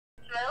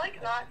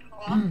talk?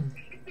 Hello?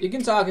 You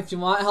can talk if you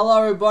want.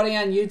 Hello everybody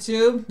on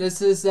YouTube.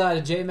 This is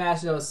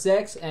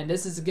JMaster06 and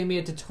this is going to be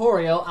a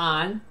tutorial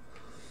on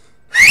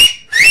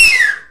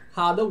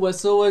how to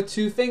whistle with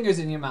 2 fingers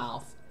in your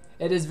mouth.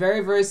 It is very,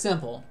 very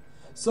simple.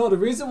 So the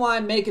reason why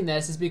I'm making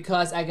this is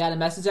because I got a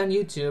message on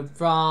YouTube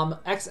from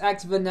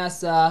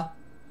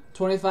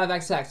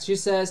XXVanessa25XX. She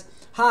says,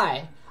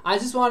 "Hi, I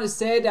just wanted to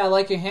say that I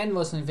like your hand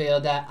whistling video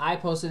that I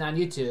posted on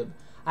YouTube.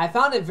 I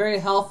found it very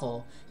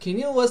helpful. Can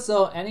you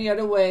whistle any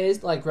other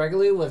ways, like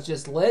regularly with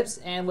just lips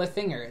and with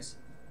fingers?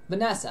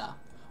 Vanessa."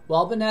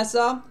 Well,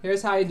 Vanessa,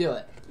 here's how you do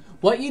it.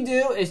 What you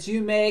do is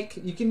you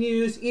can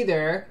use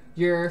either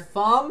your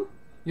thumb,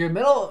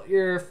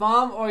 your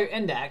thumb or your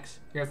index,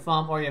 your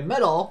thumb or your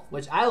middle,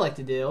 which I like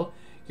to do,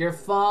 your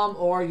thumb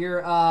or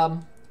your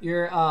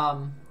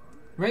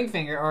ring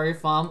finger, or your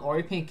thumb or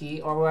your pinky,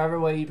 or whatever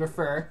way you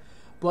prefer.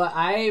 But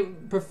I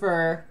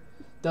prefer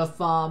the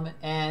thumb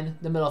and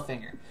the middle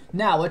finger.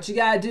 Now, what you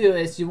gotta do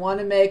is you want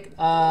to make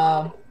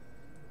a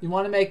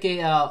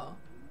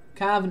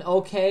kind of an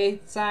OK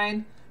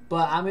sign,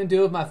 but I'm gonna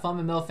do it with my thumb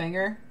and middle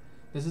finger.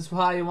 This is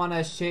how you want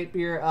to shape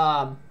your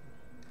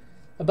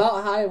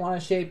about how you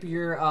want to shape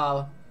your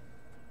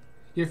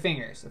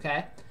fingers.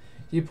 Okay,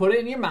 you put it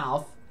in your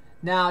mouth.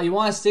 Now you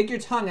want to stick your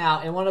tongue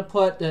out and want to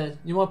push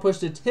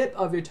the tip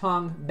of your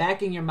tongue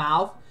back in your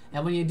mouth.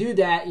 And when you do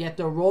that, you have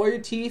to roll your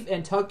teeth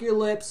and tuck your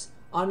lips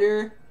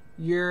under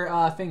your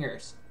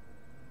fingers.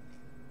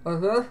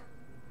 And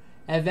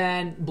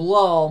then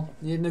blow.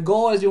 The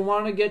goal is you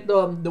want to get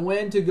the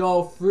wind to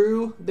go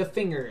through the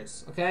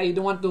fingers. Okay, you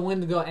don't want the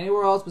wind to go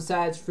anywhere else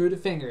besides through the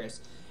fingers.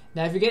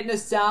 Now, if you're getting a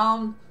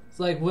sound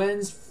like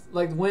winds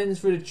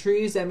through the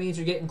trees, that means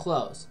you're getting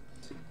close.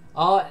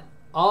 All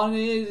you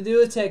need to do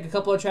is take a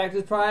couple of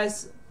practice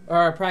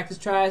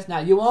tries. Now,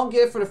 you won't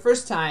get it for the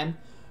first time,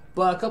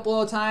 but a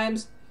couple of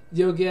times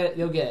you'll get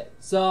it.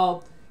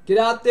 So get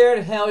out there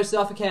and hail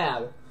yourself a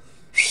cab.